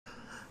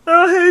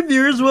Hey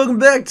viewers, welcome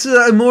back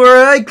to more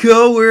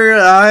Ico, where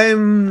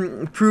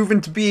I'm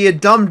proven to be a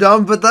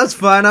dum-dum, but that's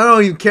fine, I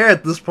don't even care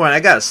at this point. I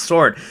got a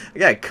sword, I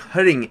got a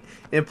cutting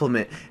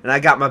implement, and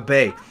I got my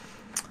bae.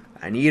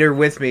 I need her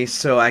with me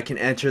so I can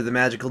enter the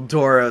magical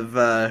door of,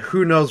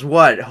 who knows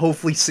what.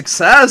 Hopefully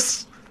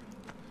success?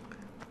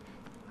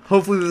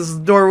 Hopefully this is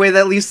the doorway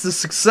that leads to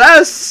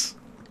success!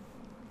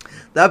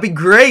 That'd be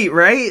great,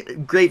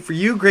 right? Great for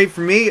you, great for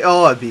me.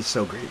 Oh, it'd be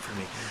so great for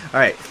me.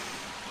 Alright.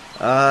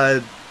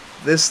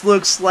 This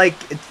looks like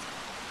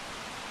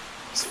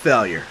it's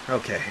failure.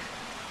 Okay.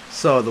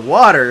 So the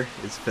water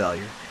is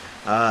failure.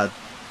 The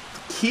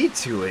key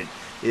to it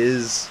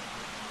is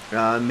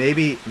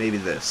maybe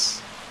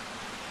this.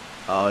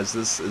 Oh, is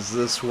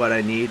this what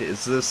I need?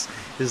 Is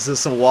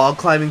this a wall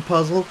climbing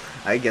puzzle?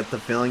 I get the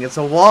feeling it's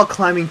a wall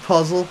climbing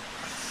puzzle.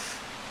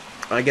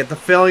 I get the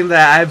feeling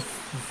that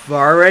I've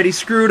already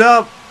screwed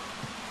up.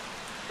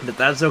 But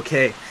that's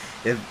okay.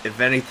 If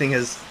anything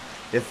is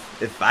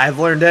if I've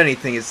learned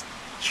anything, it's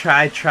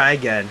try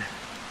again.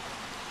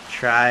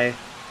 Try.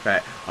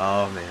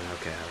 Oh man,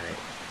 okay,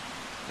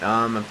 alright.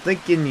 I'm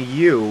thinking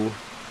you,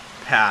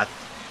 path.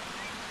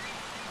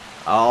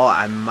 Oh,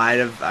 I might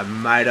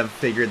have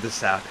figured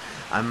this out.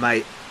 I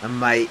might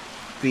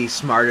be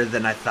smarter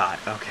than I thought.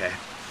 Okay.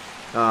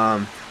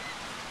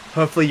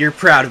 Hopefully you're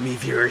proud of me,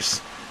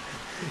 viewers.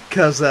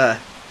 Cause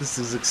this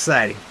is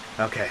exciting.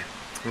 Okay.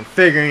 I'm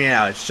figuring it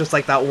out. It's just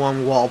like that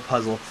one wall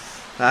puzzle.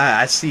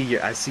 I see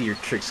your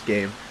tricks,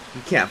 game.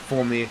 You can't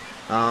fool me.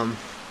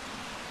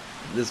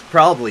 This is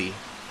probably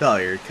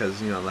failure, because,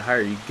 you know, the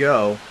higher you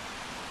go...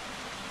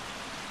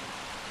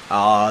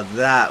 Oh,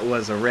 that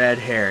was a red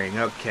herring.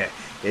 Okay,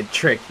 it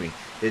tricked me.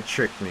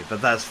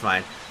 But that's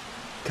fine.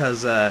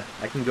 Because, I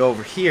can go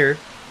over here,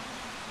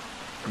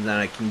 and then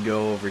I can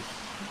go over here.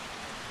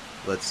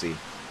 Let's see.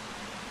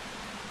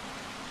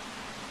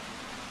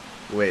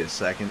 Wait a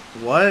second.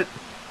 What?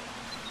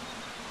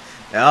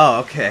 Oh,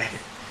 okay.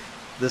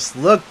 This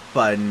look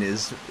button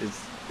is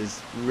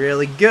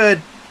really good.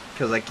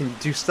 Because I can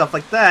do stuff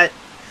like that.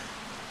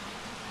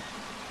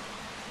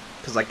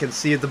 Because I can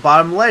see at the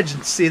bottom ledge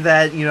and see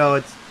that, you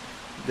know,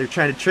 they're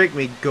trying to trick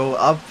me. Go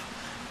up,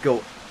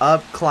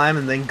 climb,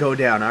 and then go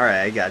down.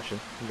 Alright, I gotcha.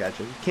 You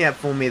can't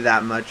fool me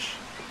that much.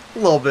 A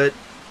little bit.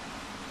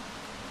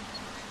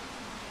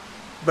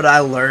 But I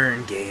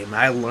learn, game.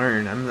 I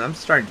learn. I'm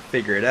starting to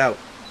figure it out.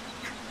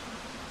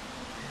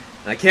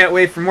 And I can't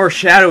wait for more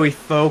shadowy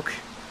folk.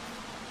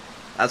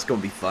 That's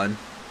gonna be fun.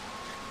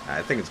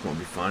 I think it's gonna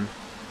be fun.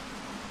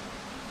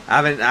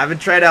 I haven't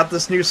tried out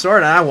this new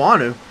sword, and I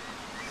want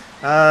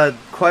to.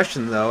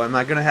 Question though, am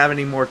I gonna have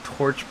any more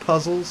torch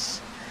puzzles?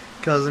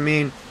 Because I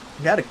mean,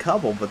 I got a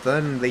couple, but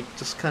then they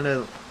just kind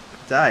of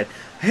died.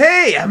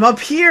 Hey, I'm up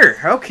here.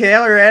 Okay,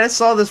 alright. I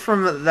saw this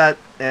from that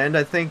end.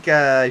 I think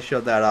I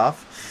showed that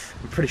off.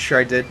 I'm pretty sure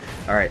I did.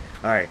 Alright.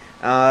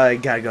 I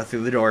gotta go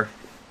through the door.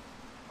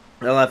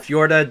 I left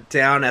Yorda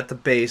down at the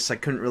base. I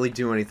couldn't really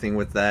do anything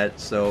with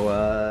that,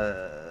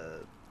 so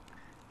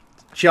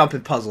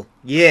jumping puzzle.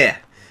 Yeah.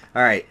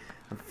 Alright,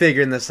 I'm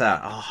figuring this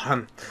out.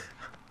 Oh,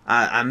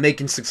 I'm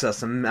making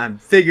success. I'm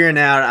figuring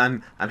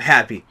out. I'm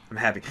happy.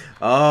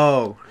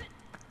 Oh,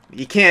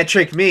 you can't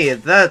trick me.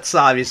 That's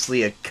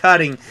obviously a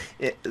cutting.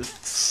 I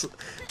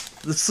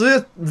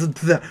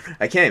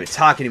can't even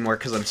talk anymore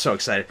because I'm so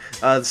excited.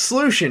 The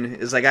solution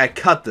is I gotta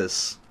cut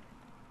this.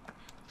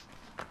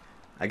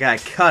 I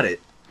gotta cut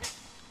it.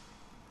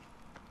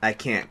 I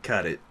can't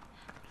cut it.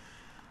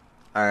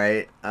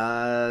 Alright,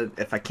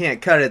 if I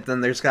can't cut it, then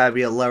there's gotta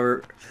be a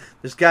lever.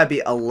 There's gotta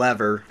be a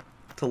lever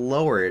to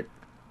lower it.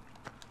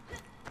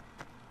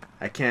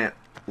 I can't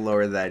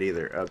lower that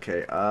either.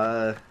 Okay,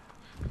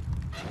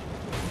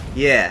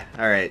 yeah,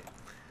 alright.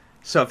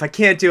 So if I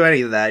can't do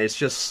any of that, it's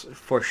just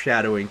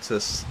foreshadowing to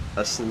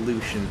a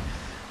solution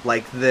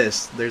like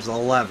this. There's a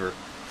lever.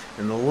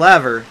 And the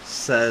lever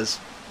says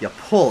you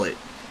pull it.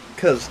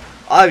 Because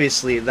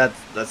obviously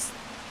that's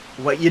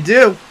what you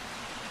do.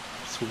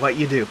 It's what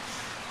you do.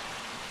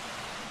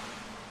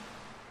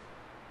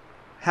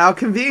 How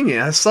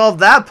convenient. I solved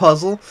that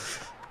puzzle.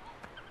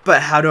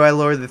 But how do I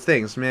lower the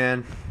things,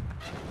 man?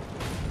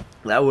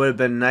 That would have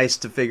been nice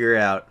to figure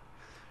out.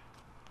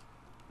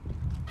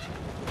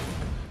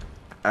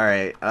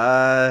 Alright,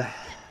 let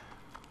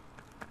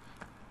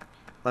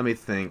me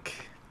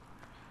think.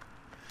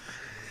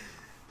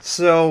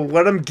 So,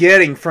 what I'm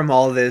getting from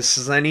all this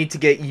is I need to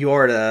get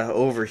Yorda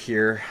over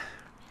here.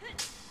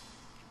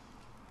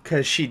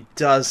 Because she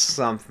does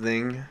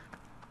something.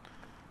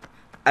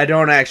 I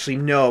don't actually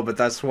know, but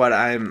that's what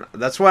I'm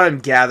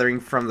gathering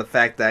from the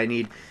fact that I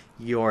need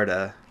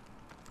Yorda.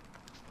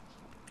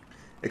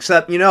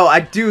 Except, you know,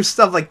 I do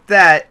stuff like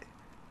that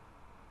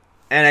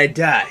and I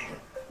die.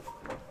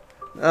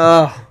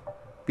 Oh,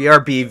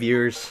 BRB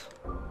viewers.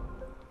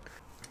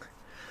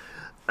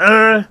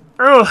 Oh,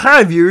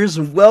 hi viewers,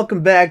 and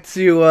welcome back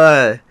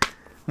to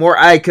more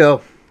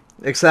Ico.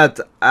 Except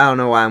I don't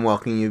know why I'm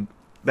welcoming you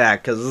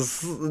back,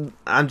 because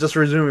I'm just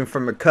resuming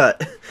from a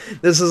cut.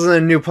 This isn't a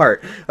new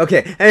part.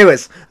 Okay,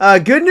 anyways,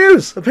 good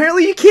news!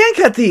 Apparently you can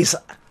cut these!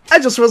 I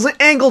just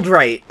wasn't angled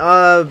right.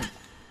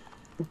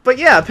 But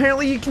yeah,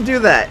 apparently you can do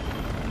that.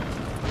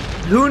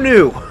 Who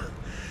knew?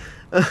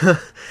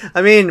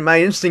 I mean,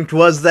 my instinct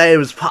was that it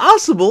was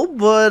possible,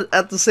 but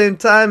at the same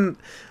time,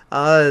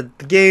 the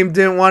game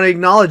didn't want to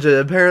acknowledge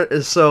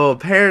it. So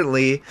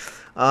apparently,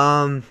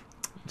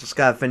 just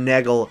gotta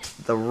finagle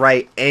the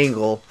right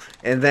angle,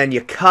 and then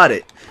you cut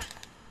it.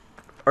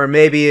 Or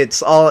maybe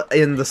it's all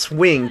in the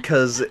swing,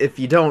 because if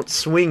you don't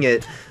swing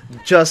it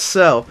just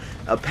so,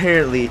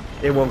 apparently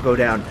it won't go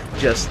down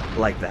just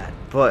like that.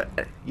 But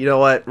you know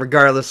what?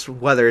 Regardless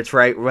whether it's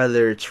right,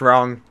 whether it's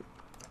wrong,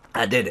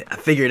 I did it. I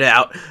figured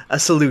out a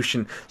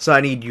solution. So I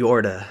need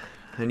Yorda.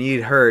 I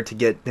need her to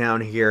get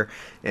down here.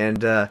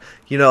 And,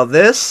 you know,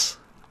 this,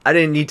 I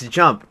didn't need to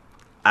jump.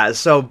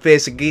 So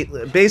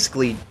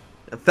basically,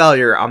 a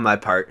failure on my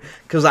part.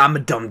 Because I'm a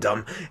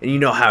dum-dum. And you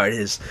know how it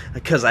is.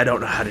 Because I don't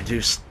know how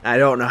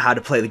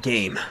to play the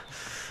game.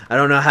 I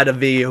don't know how to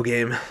video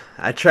game.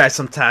 I try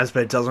sometimes,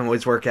 but it doesn't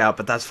always work out.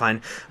 But that's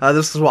fine.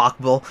 This is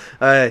walkable.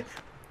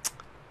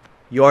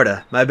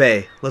 Yorda, my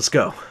bae, let's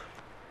go.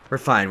 We're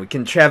fine. We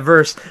can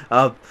traverse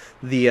up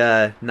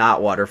the,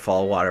 not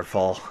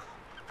waterfall.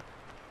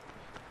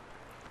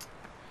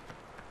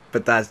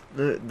 But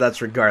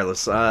that's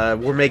regardless.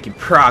 We're making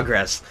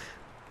progress.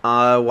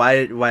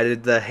 Why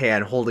did the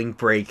hand holding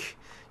break?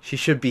 She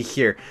should be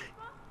here.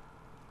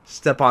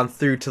 Step on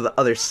through to the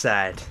other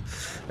side.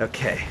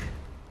 Okay.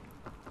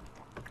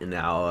 And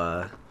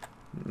now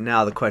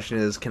the question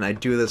is, can I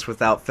do this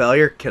without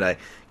failure? Can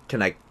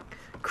I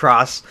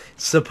cross?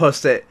 It's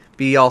supposed to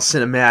be all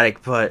cinematic,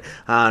 but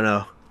I don't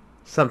know.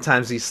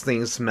 Sometimes these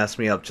things mess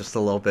me up just a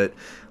little bit.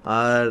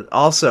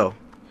 Also,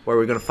 where are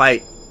we gonna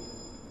fight?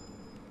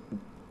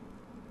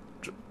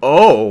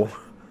 Oh!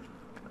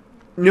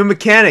 New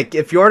mechanic.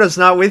 If Yorda's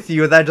not with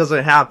you, that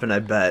doesn't happen, I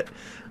bet.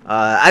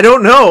 I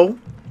don't know.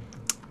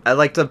 I'd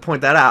like to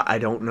point that out. I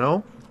don't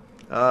know.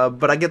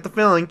 But I get the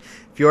feeling,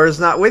 if Yorda's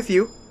not with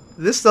you,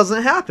 this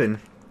doesn't happen.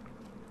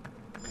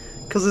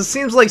 Because it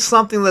seems like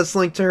something that's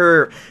linked to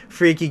her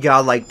freaky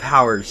godlike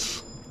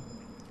powers.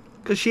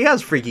 Because she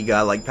has freaky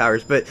godlike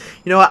powers. But,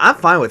 you know what? I'm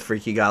fine with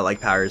freaky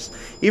godlike powers.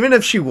 Even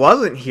if she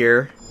wasn't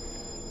here,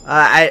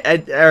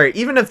 or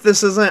even if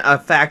this isn't a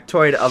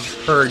factoid of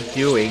her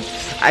doing,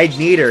 I'd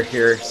need her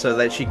here so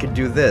that she could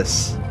do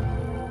this.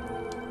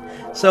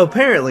 So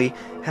apparently,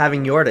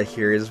 having Yorda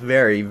here is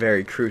very,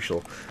 very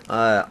crucial.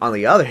 On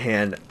the other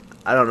hand,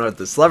 I don't know what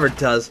this lever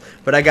does,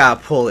 but I gotta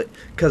pull it.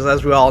 Because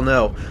as we all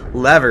know,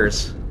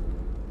 levers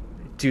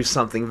do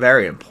something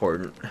very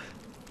important.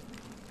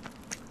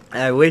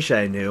 I wish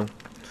I knew.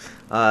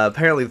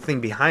 Apparently the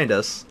thing behind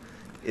us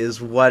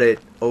is what it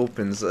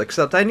opens.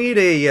 Except I need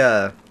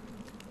a,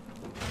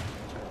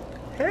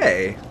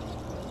 Hey!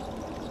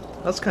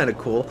 That's kind of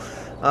cool.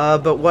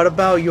 But what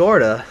about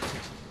Yorda?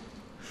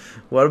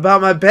 What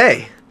about my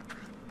bae?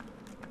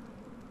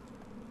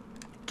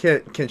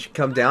 Can she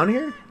come down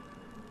here?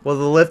 Will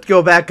the lift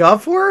go back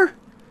up for her?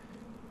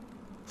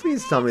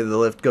 Please tell me the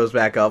lift goes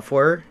back up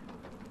for her.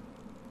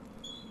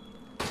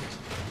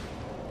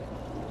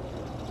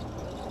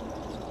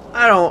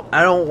 I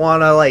don't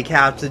want to like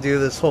have to do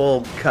this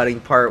whole cutting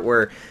part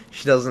where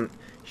she doesn't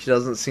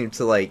seem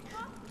to like,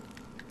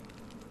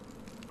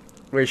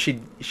 where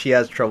she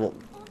has trouble.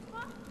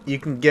 You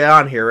can get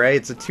on here, right?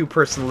 It's a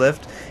two-person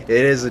lift. It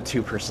is a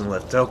two-person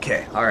lift.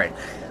 Okay, all right.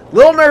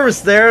 Little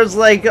nervous there. It's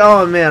like,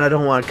 oh man, I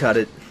don't want to cut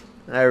it.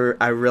 I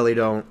really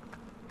don't.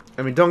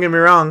 I mean, don't get me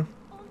wrong.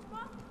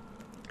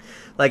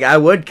 Like, I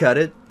would cut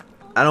it.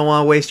 I don't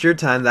want to waste your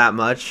time that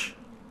much.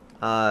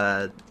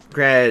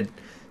 Granted,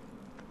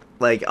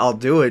 like, I'll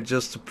do it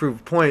just to prove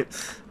a point.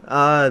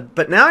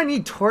 But now I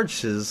need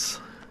torches.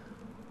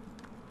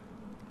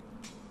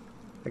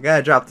 I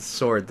gotta drop the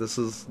sword. This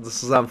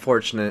is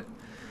unfortunate,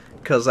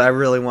 because I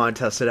really want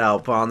to test it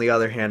out. But on the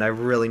other hand, I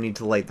really need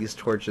to light these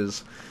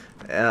torches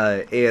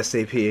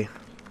ASAP.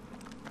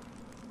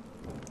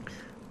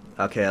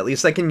 Okay, at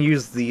least I can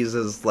use these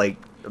as like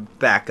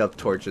backup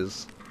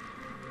torches.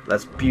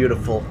 That's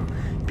beautiful,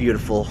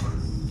 beautiful.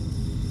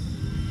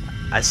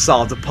 I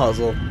solved the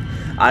puzzle.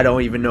 I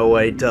don't even know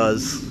what it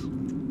does.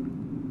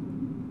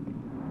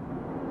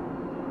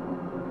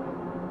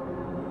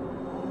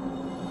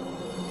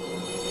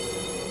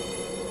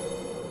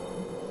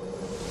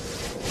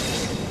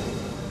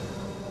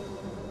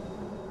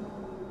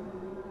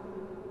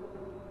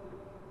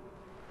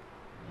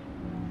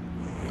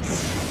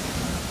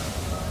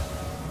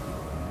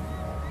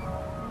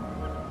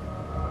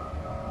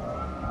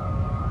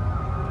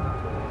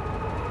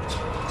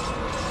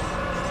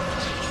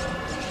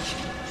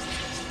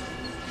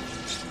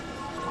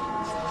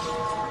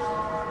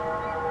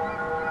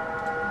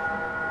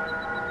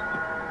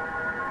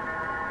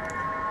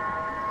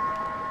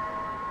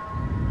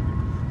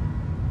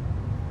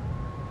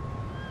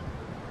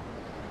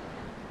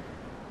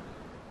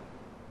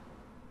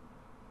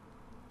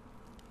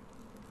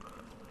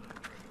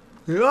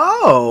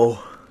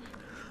 Oh!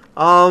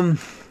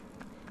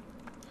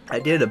 I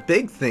did a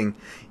big thing.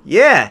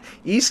 Yeah,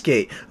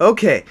 Eastgate.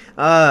 Okay,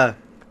 where?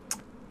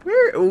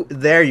 Oh,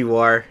 there you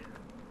are.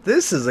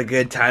 This is a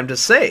good time to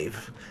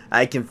save.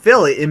 I can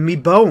feel it in me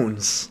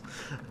bones.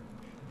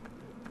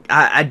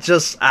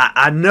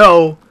 I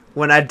know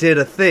when I did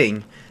a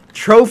thing.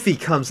 Trophy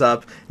comes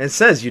up and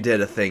says you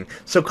did a thing.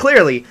 So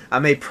clearly, I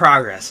made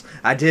progress.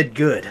 I did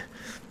good.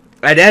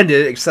 I'd end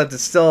it, except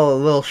it's still a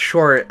little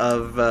short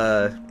of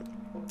the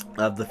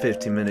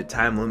 15-minute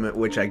time limit,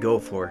 which I go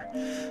for.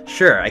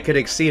 Sure, I could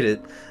exceed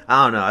it.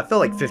 I don't know. I feel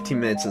like 15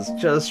 minutes is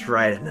just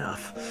right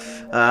enough.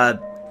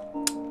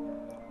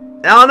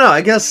 I don't know. I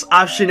guess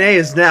option A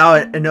is now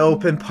an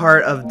open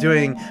part of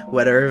doing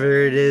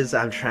whatever it is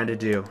I'm trying to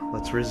do.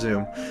 Let's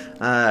resume.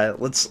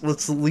 Let's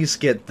at least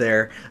get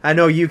there. I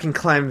know you can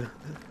climb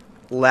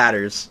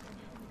ladders,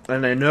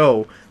 and I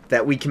know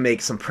that we can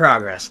make some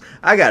progress.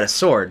 I got a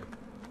sword.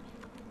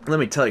 Let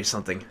me tell you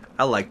something.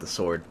 I like the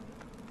sword.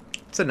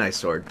 It's a nice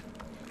sword.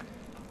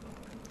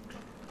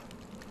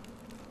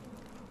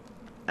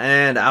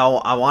 And I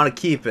want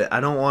to keep it. I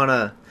don't want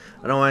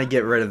to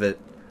get rid of it.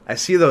 I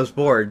see those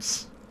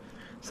boards.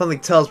 Something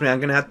tells me I'm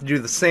going to have to do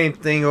the same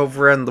thing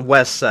over on the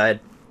west side.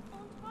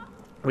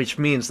 Which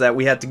means that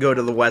we have to go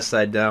to the west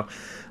side now.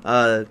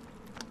 I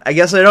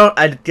guess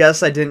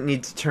I didn't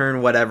need to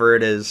turn whatever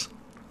it is.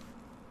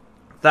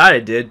 Thought I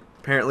did.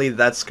 Apparently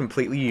that's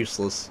completely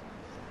useless.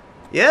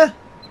 Yeah?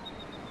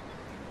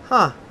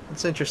 Huh.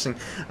 That's interesting.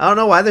 I don't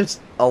know why there's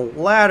a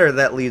ladder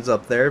that leads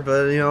up there,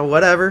 but, you know,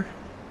 whatever.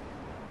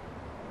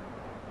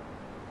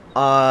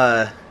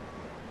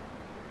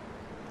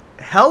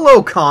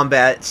 Hello,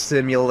 Combat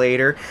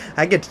Simulator.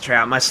 I get to try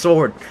out my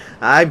sword.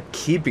 I'm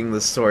keeping the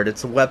sword.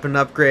 It's a weapon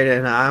upgrade,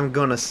 and I'm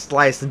gonna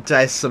slice and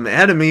dice some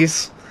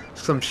enemies.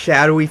 Some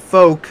shadowy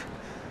folk.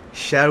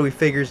 Shadowy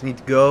figures need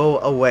to go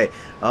away.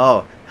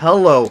 Oh,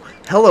 hello.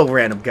 Hello,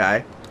 random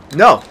guy.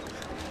 No.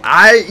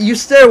 You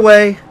stay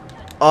away.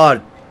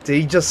 Oh, did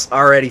he just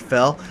already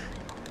fell?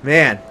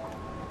 Man.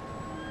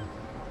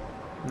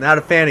 Not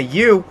a fan of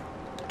you.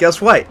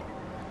 Guess what?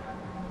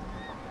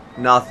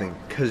 Nothing,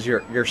 because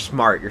you're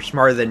smart. You're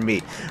smarter than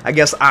me. I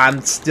guess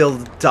I'm still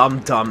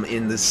dumb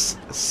in this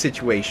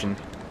situation.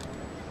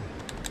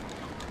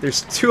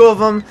 There's two of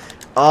them.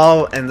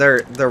 Oh, and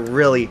they're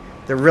really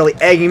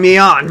egging me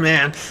on,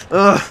 man.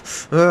 Ugh.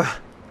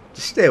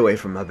 Just stay away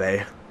from my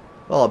bae.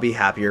 Well, I'll be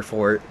happier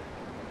for it.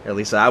 At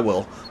least I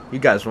will. You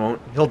guys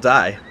won't. He'll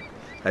die,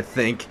 I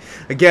think.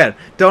 Again,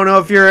 don't know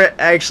if you're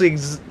actually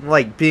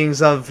like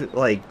beings of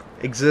like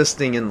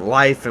existing in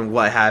life and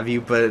what have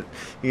you, but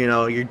you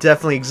know, you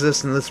definitely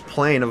exist in this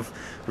plane of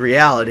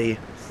reality.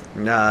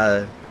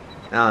 I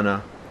don't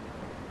know.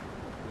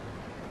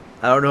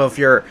 I don't know if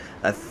you're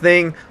a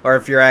thing or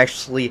if you're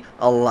actually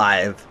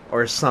alive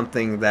or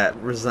something that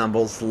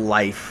resembles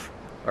life,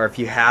 or if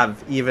you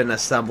have even a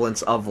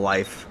semblance of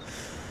life.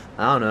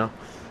 I don't know.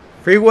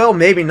 Free will,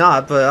 maybe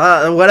not,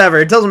 but whatever.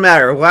 It doesn't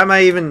matter. Why am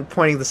I even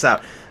pointing this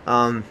out?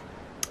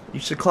 You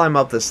should climb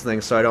up this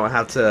thing so I don't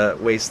have to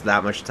waste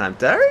that much time.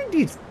 Did I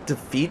already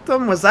defeat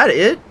them? Was that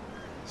it?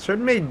 Sort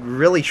of made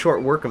really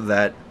short work of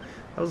that.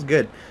 That was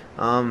good.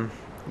 You want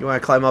to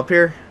climb up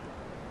here?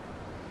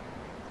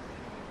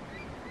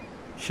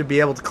 Should be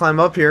able to climb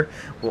up here.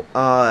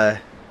 Well,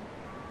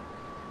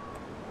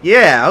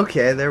 yeah,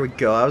 okay, there we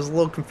go. I was a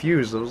little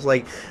confused. I was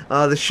like,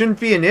 this shouldn't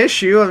be an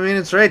issue. I mean,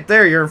 it's right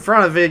there. You're in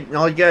front of it.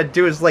 All you gotta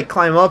do is, like,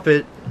 climb up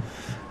it.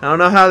 I don't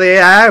know how the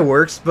AI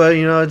works, but,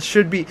 you know, it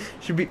should be...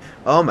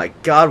 Oh, my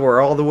God, we're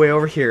all the way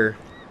over here.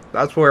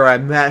 That's where I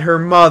met her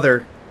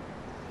mother.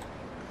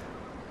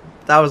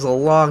 That was a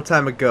long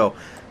time ago.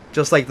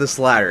 Just like this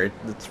ladder.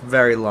 It's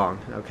very long.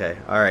 Okay,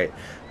 alright.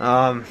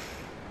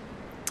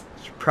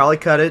 Should probably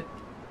cut it.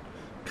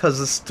 Because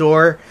the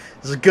store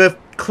is a good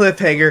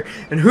cliffhanger.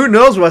 And who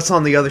knows what's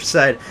on the other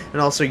side.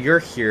 And also, you're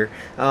here.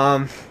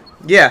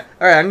 Yeah,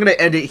 alright, I'm going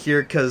to end it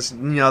here because, you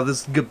know,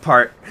 this is a good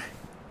part.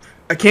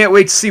 I can't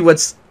wait to see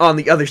what's on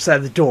the other side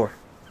of the door.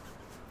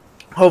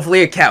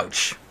 Hopefully a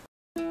couch.